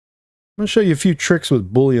I'm going to show you a few tricks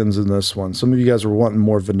with Booleans in this one. Some of you guys are wanting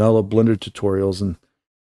more vanilla Blender tutorials, and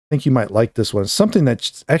I think you might like this one. It's something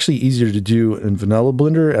that's actually easier to do in vanilla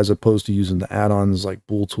Blender as opposed to using the add-ons like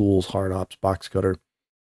Bool Tools, Hard Ops, Box Cutter.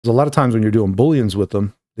 Because a lot of times when you're doing Booleans with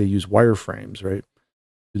them, they use wireframes, right,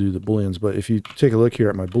 to do the Booleans. But if you take a look here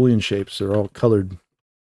at my Boolean shapes, they're all colored.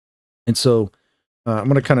 And so I'm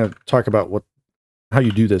going to kind of talk about how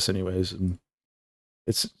you do this anyways. And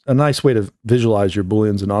it's a nice way to visualize your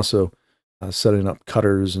Booleans and also setting up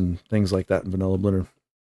cutters and things like that in vanilla Blender.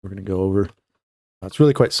 We're going to go over. It's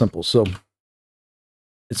really quite simple. So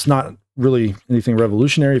it's not really anything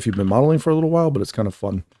revolutionary if you've been modeling for a little while, but it's kind of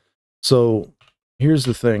fun. So here's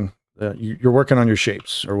the thing. You're working on your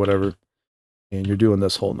shapes or whatever, and you're doing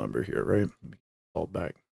this whole number here, right? Fall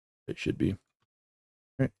back. It should be.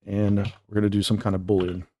 Right. And we're going to do some kind of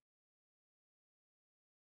Boolean.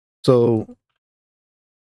 So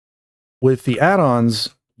with the add-ons,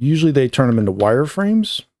 usually they turn them into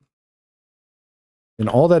wireframes. And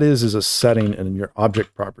all that is a setting in your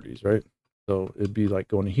object properties, right? So it'd be like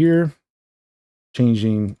going here,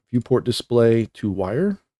 changing viewport display to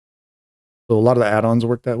wire. So a lot of the add-ons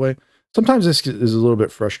work that way. Sometimes this is a little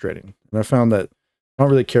bit frustrating. And I found that I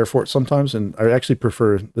don't really care for it sometimes. And I actually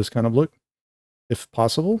prefer this kind of look if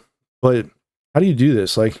possible. But how do you do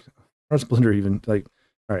this? Like, how does Blender even, like,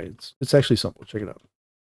 all right, it's actually simple. Check it out.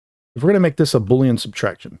 If we're going to make this a Boolean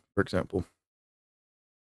subtraction, for example,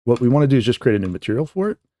 what we want to do is just create a new material for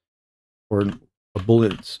it, or a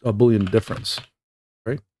Boolean difference,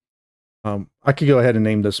 right? I could go ahead and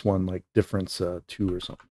name this one like difference 2 or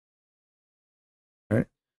something, right?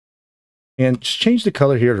 And just change the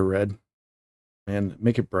color here to red and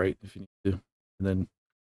make it bright if you need to, and then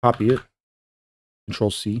copy it, Control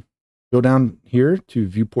C, go down here to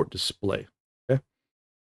viewport display. Okay,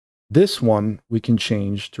 this one we can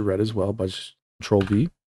change to red as well by just Control V.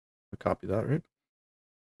 Copy that, right?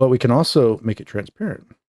 But we can also make it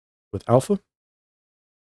transparent with alpha.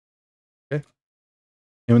 Okay.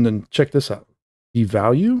 And then check this out. The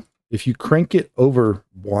value, if you crank it over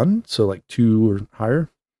 1, so like 2 or higher,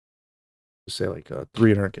 just say like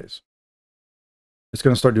 3 in our case, it's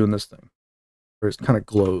going to start doing this thing, where it kind of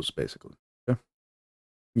glows basically. Okay.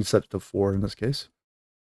 You can set it to 4 in this case.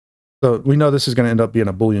 So we know this is going to end up being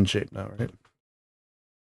a Boolean shape now, right?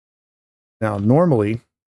 Now, normally,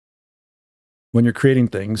 when you're creating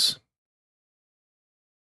things,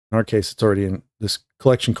 in our case, it's already in this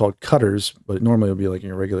collection called cutters, but normally it'll be like in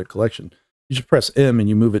your regular collection. You just press M and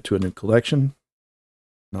you move it to a new collection.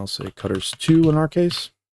 And I'll say cutters 2 in our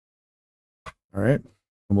case. All right.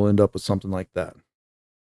 And we'll end up with something like that.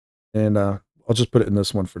 And I'll just put it in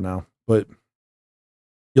this one for now. But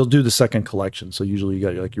you'll do the second collection. So usually you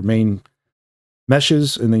got like your main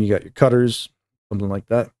meshes, and then you got your cutters, something like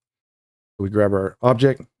that. We grab our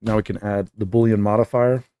object. Now we can add the Boolean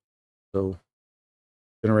modifier. So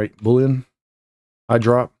generate Boolean, I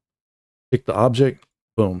drop, pick the object,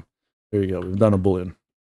 boom. There you go. We've done a Boolean.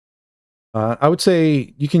 I would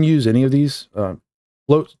say you can use any of these.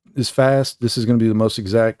 Float is fast. This is going to be the most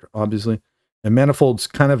exact, obviously. And manifold's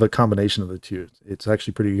kind of a combination of the two. It's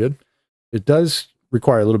actually pretty good. It does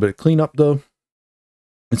require a little bit of cleanup though.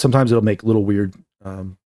 And sometimes it'll make little weird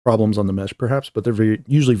problems on the mesh perhaps, but they're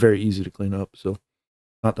usually very easy to clean up, so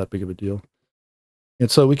not that big of a deal. And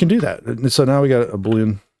so we can do that. And so now we got a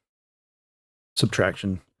Boolean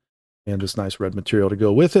subtraction and this nice red material to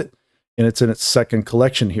go with it, and it's in its second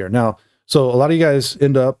collection here. Now, so a lot of you guys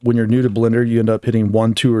end up, when you're new to Blender, you end up hitting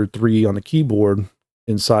 1, 2, or 3 on the keyboard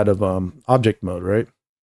inside of object mode, right?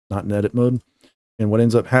 Not in edit mode. And what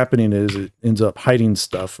ends up happening is it ends up hiding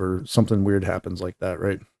stuff or something weird happens like that,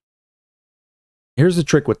 right? Here's the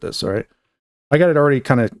trick with this, all right? I got it already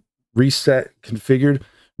kind of reset, configured.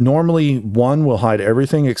 Normally, 1 will hide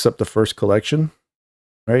everything except the first collection,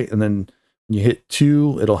 right? And then when you hit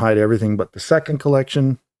 2, it'll hide everything but the second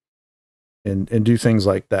collection and do things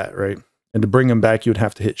like that, right? And to bring them back, you would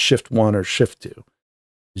have to hit Shift 1 or Shift 2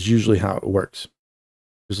 is usually how it works.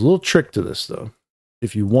 There's a little trick to this, though.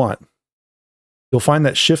 If you want, you'll find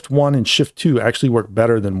that Shift 1 and Shift 2 actually work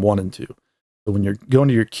better than 1 and 2. So when you're going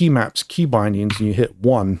to your key maps, key bindings, and you hit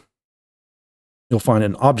 1, you'll find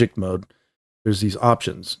in object mode, there's these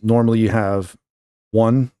options. Normally you have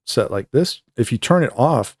 1 set like this. If you turn it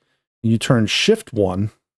off, you turn Shift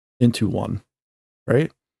 1 into 1,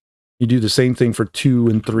 right? You do the same thing for 2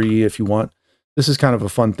 and 3 if you want. This is kind of a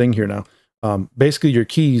fun thing here now. Basically your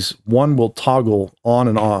keys, 1 will toggle on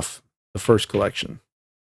and off the first collection.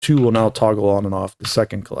 2 will now toggle on and off the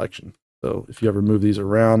second collection. So if you ever move these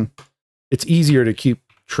around, it's easier to keep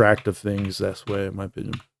track of things this way, in my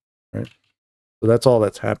opinion, right? So that's all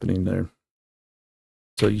that's happening there.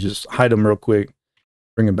 So you just hide them real quick,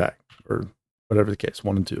 bring them back, or whatever the case,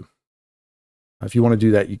 1 and 2. If you want to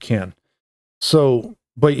do that, you can. So,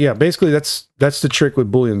 but yeah, basically that's the trick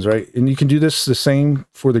with Booleans, right? And you can do this the same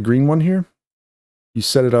for the green one here. You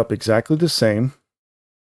set it up exactly the same.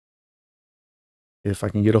 If I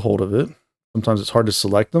can get a hold of it. Sometimes it's hard to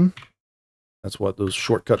select them. That's what those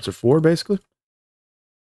shortcuts are for, basically.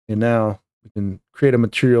 And now we can create a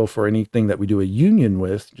material for anything that we do a union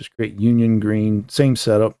with. Just create union green, same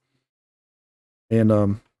setup. And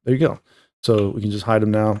there you go. So we can just hide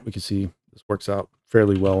them now. We can see this works out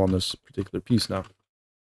fairly well on this particular piece now.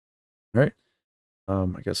 All right.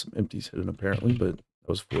 I got some empties hidden apparently, but that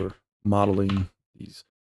was for modeling these.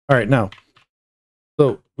 All right, now,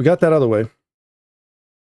 so we got that out of the way.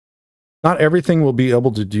 Not everything will be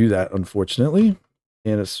able to do that, unfortunately.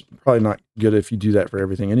 And it's probably not good if you do that for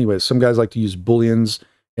everything anyway. Some guys like to use Booleans.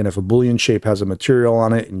 And if a Boolean shape has a material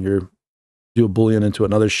on it and you do a Boolean into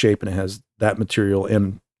another shape and it has that material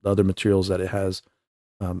and the other materials that it has,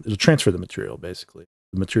 it'll transfer the material, basically.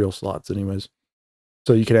 The material slots anyways.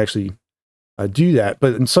 So you can actually do that.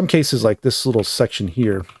 But in some cases, like this little section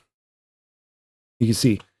here, you can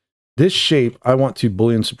see this shape, I want to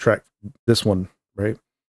Boolean subtract this one, right?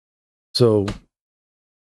 So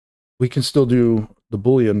we can still do the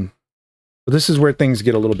Boolean, but this is where things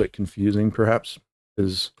get a little bit confusing, perhaps,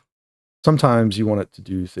 because sometimes you want it to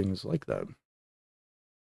do things like that. In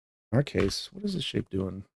our case, what is this shape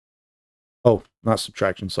doing? Oh, not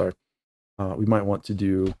subtraction, sorry. We might want to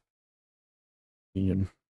do union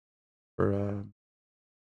for,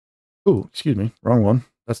 oh, excuse me, wrong one.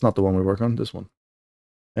 That's not the one we work on, this one.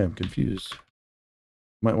 I am confused.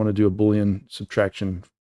 Might want to do a Boolean subtraction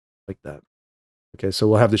like that. Okay, so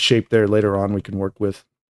we'll have the shape there later on we can work with.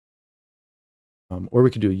 Or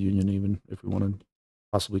we could do a union even if we wanted.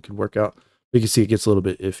 Possibly could work out. You can see it gets a little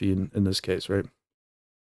bit iffy in this case, right?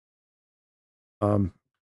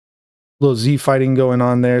 Little Z fighting going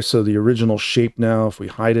on there. So the original shape now, if we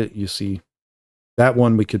hide it, you see that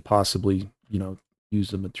one we could possibly, you know,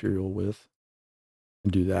 use the material with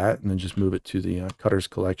and do that. And then just move it to the cutters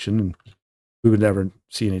collection and we would never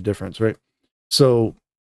see any difference, right? So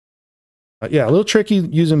yeah, a little tricky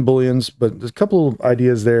using Booleans, but there's a couple of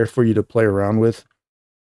ideas there for you to play around with.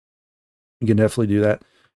 You can definitely do that.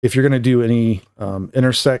 If you're going to do any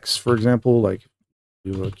intersects, for example, like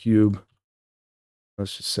do a cube,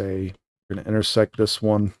 let's just say we're going to intersect this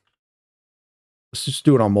one. Let's just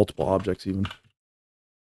do it on multiple objects even.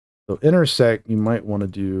 So intersect, you might want to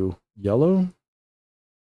do yellow.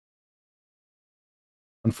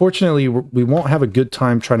 Unfortunately, we won't have a good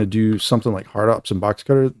time trying to do something like hard ops and box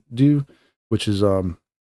cutter do, which is where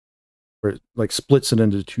it like splits it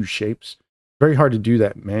into 2 shapes. Very hard to do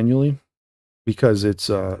that manually because it's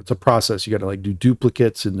a process. You got to like do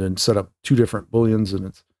duplicates and then set up 2 different Booleans, and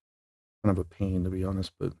it's kind of a pain to be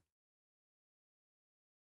honest. But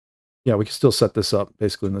yeah, we can still set this up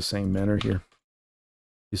basically in the same manner here.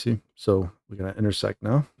 You see? So we're gonna intersect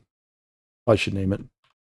now. I should name it.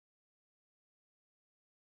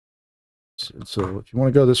 So if you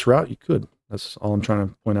want to go this route, you could. That's all I'm trying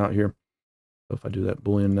to point out here. So if I do that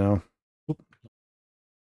Boolean now, whoop,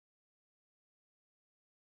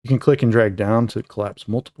 you can click and drag down to collapse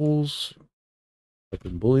multiples. Type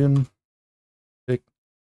in Boolean, pick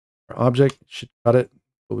our object, should cut it,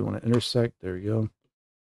 but we want to intersect. There we go.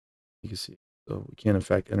 You can see. So we can in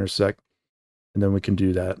fact intersect, and then we can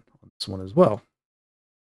do that on this one as well.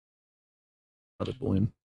 Another Boolean.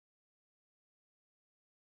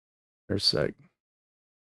 Intersect.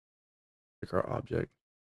 Pick our object.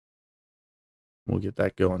 We'll get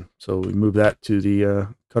that going. So we move that to the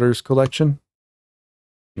cutters collection.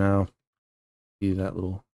 Now, see that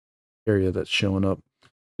little area that's showing up.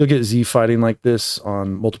 You'll get Z fighting like this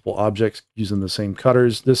on multiple objects using the same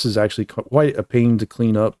cutters. This is actually quite a pain to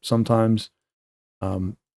clean up sometimes.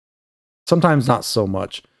 Sometimes not so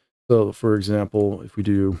much. So for example, if we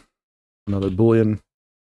do another Boolean,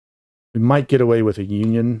 we might get away with a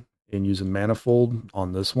union and use a manifold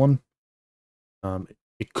on this one.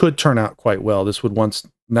 It could turn out quite well. This would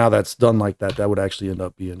now that's done like that, that would actually end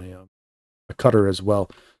up being a cutter as well.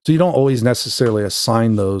 So you don't always necessarily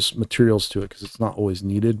assign those materials to it because it's not always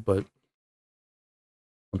needed, but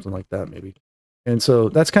something like that maybe. And so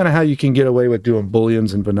that's kind of how you can get away with doing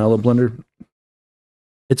Booleans in Vanilla Blender.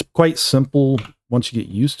 It's quite simple once you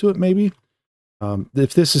get used to it, maybe.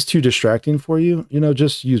 If this is too distracting for you, you know,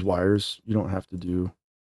 just use wires. You don't have to do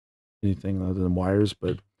anything other than wires,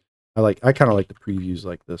 but I kind of like the previews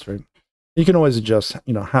like this, right? You can always adjust,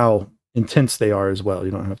 you know, how intense they are as well.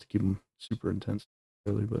 You don't have to keep them super intense,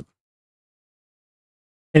 really, but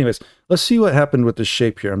anyways, let's see what happened with this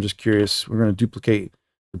shape here. I'm just curious. We're going to duplicate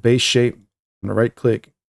the base shape. I'm going to right click.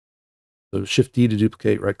 So Shift D to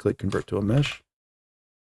duplicate, right click, convert to a mesh.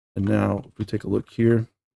 And now if we take a look here,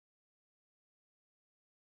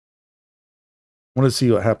 I want to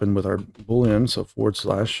see what happened with our Boolean. So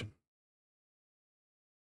 /.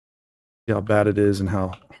 See how bad it is and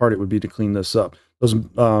how hard it would be to clean this up. Those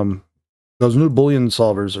new Boolean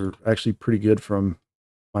solvers are actually pretty good from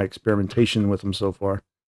my experimentation with them so far.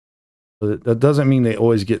 But that doesn't mean they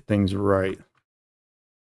always get things right.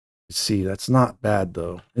 See, that's not bad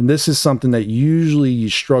though. And this is something that usually you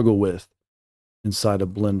struggle with inside of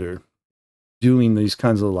Blender, doing these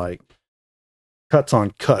kinds of like cuts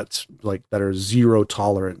on cuts, like that are zero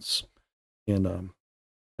tolerance. And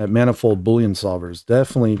that manifold Boolean solver is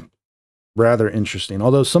definitely rather interesting.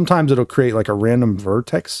 Although sometimes it'll create like a random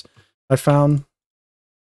vertex, I found,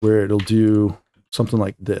 where it'll do something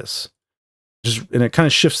like this. And it kind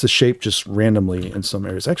of shifts the shape just randomly in some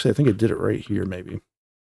areas. Actually, I think it did it right here, maybe.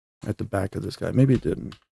 At the back of this guy. Maybe it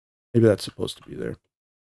didn't. Maybe that's supposed to be there.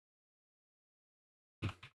 I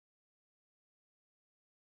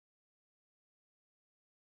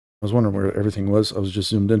was wondering where everything was. I was just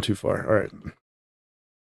zoomed in too far. All right. I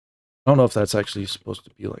don't know if that's actually supposed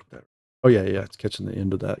to be like that. Oh, yeah, yeah. It's catching the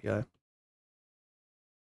end of that guy.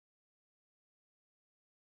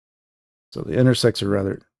 So the intersects are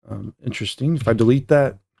rather interesting. If I delete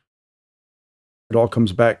that, it all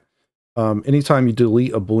comes back. Anytime you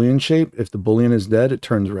delete a Boolean shape, if the Boolean is dead, it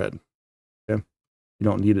turns red. Okay, you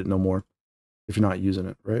don't need it no more if you're not using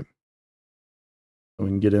it, right? So we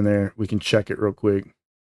can get in there, we can check it real quick.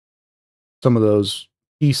 Some of those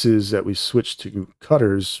pieces that we switched to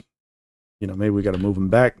cutters, you know, maybe we got to move them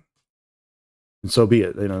back, and so be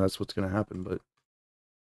it. You know, that's what's going to happen. But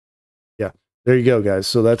yeah, there you go, guys.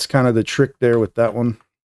 So that's kind of the trick there with that one.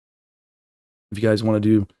 If you guys want to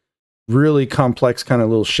do really complex kind of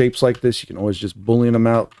little shapes like this, you can always just Boolean them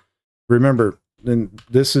out. Remember, then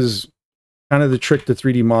this is kind of the trick to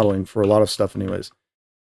 3D modeling for a lot of stuff anyways.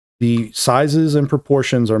 The sizes and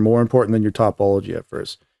proportions are more important than your topology at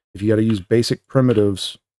first. If you got to use basic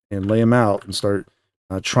primitives and lay them out and start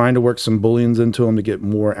trying to work some Booleans into them to get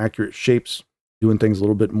more accurate shapes, doing things a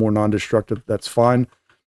little bit more non-destructive, that's fine.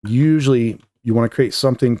 Usually you want to create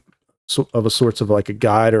something of a sorts of like a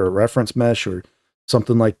guide or a reference mesh or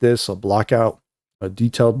something like this, a blockout, a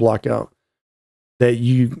detailed blockout, that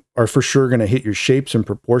you are for sure going to hit your shapes and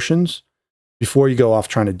proportions before you go off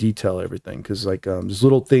trying to detail everything. Because like there's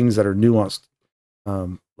little things that are nuanced,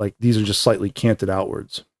 like these are just slightly canted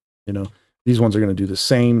outwards. You know, these ones are going to do the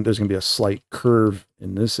same. There's going to be a slight curve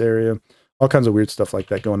in this area, all kinds of weird stuff like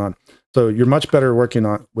that going on. So you're much better working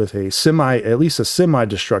on with a at least a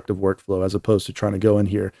semi-destructive workflow, as opposed to trying to go in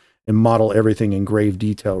here and model everything in grave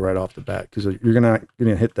detail right off the bat, because you're gonna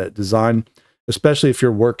hit that design, especially if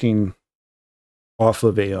you're working off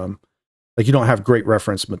of a like you don't have great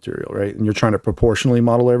reference material, right? And you're trying to proportionally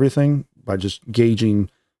model everything by just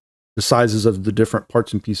gauging the sizes of the different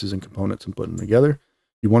parts and pieces and components and putting them together.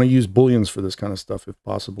 You want to use Booleans for this kind of stuff if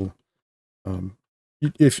possible.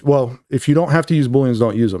 If you don't have to use Booleans,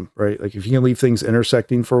 don't use them, right? Like if you can leave things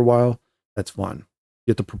intersecting for a while, that's fine.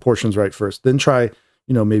 Get the proportions right first, then try,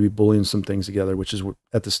 you know, maybe Boolean some things together, which is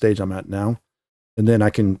at the stage I'm at now. And then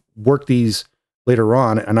I can work these later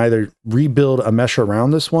on and either rebuild a mesh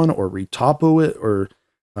around this one or retopo it or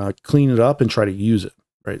clean it up and try to use it,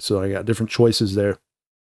 right? So I got different choices there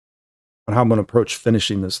on how I'm going to approach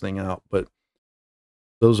finishing this thing out. But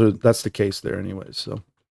that's the case there anyways. So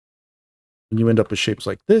when you end up with shapes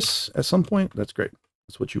like this at some point, that's great.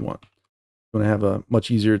 That's what you want. You're going to have a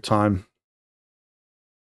much easier time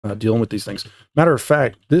dealing with these things. Matter of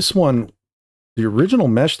fact, this one, the original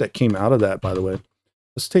mesh that came out of that, by the way,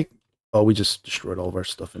 let's take, oh, we just destroyed all of our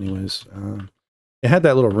stuff anyways. It had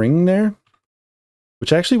that little ring there,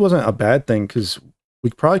 which actually wasn't a bad thing, because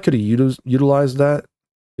we probably could have utilized that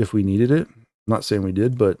if we needed it. I'm not saying we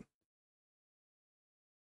did, but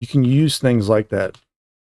you can use things like that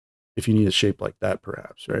if you need a shape like that,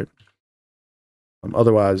 perhaps, right?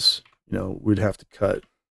 Otherwise, you know, we'd have to cut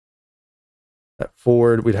that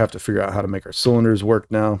forward. We'd have to figure out how to make our cylinders work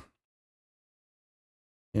now.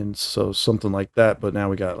 And so something like that, but now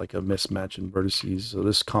we got like a mismatch in vertices. So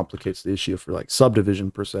this complicates the issue for like subdivision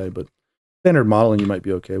per se, but standard modeling, you might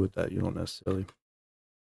be okay with that. You don't necessarily,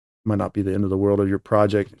 might not be the end of the world of your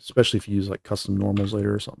project, especially if you use like custom normals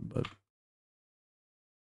later or something. But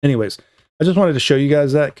anyways, I just wanted to show you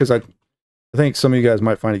guys that because I think some of you guys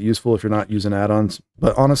might find it useful if you're not using add-ons,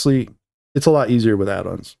 but honestly, it's a lot easier with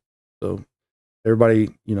add-ons. So everybody,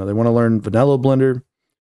 you know, they want to learn vanilla Blender.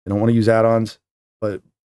 They don't want to use add-ons, but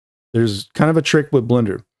there's kind of a trick with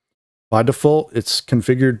Blender. By default, it's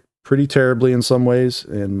configured pretty terribly in some ways,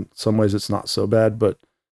 and in some ways it's not so bad, but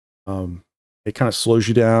it kind of slows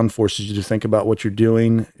you down, forces you to think about what you're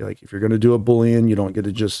doing. Like if you're going to do a Boolean, you don't get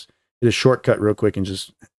to just hit a shortcut real quick and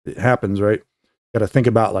just, it happens, right? You got to think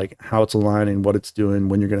about like how it's aligning, what it's doing,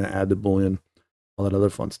 when you're going to add the Boolean, all that other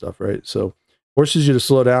fun stuff, right? So forces you to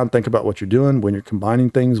slow down, think about what you're doing, when you're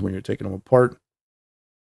combining things, when you're taking them apart,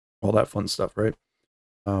 all that fun stuff, right?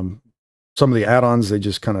 Some of the add-ons, they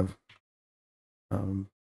just kind of,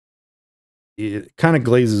 it kind of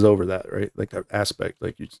glazes over that, right? Like that aspect,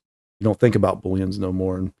 like you don't think about Booleans no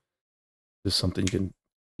more, and just something you can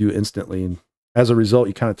do instantly. And as a result,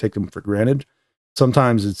 you kind of take them for granted.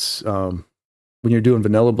 Sometimes it's, when you're doing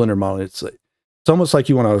vanilla Blender modeling, it's almost like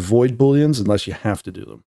you want to avoid Booleans unless you have to do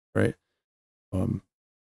them, right?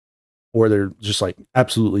 Or they're just like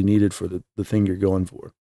absolutely needed for the thing you're going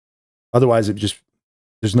for. Otherwise,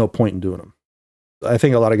 there's no point in doing them. I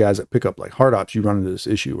think a lot of guys that pick up like hard ops, you run into this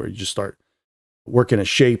issue where you just start working a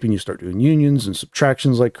shape and you start doing unions and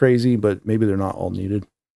subtractions like crazy, but maybe they're not all needed.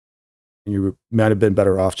 And you might have been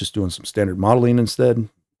better off just doing some standard modeling instead,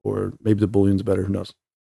 or maybe the Boolean's better, who knows?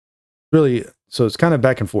 Really, so it's kind of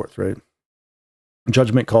back and forth, right?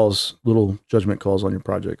 Judgment calls, little judgment calls on your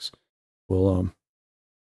projects will,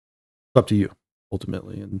 it's up to you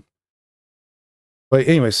ultimately. But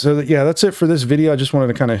anyway, so yeah, that's it for this video. I just wanted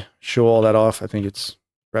to kind of show all that off. I think it's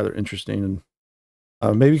rather interesting,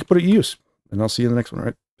 and maybe you can put it to use, and I'll see you in the next one. All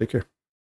right, take care.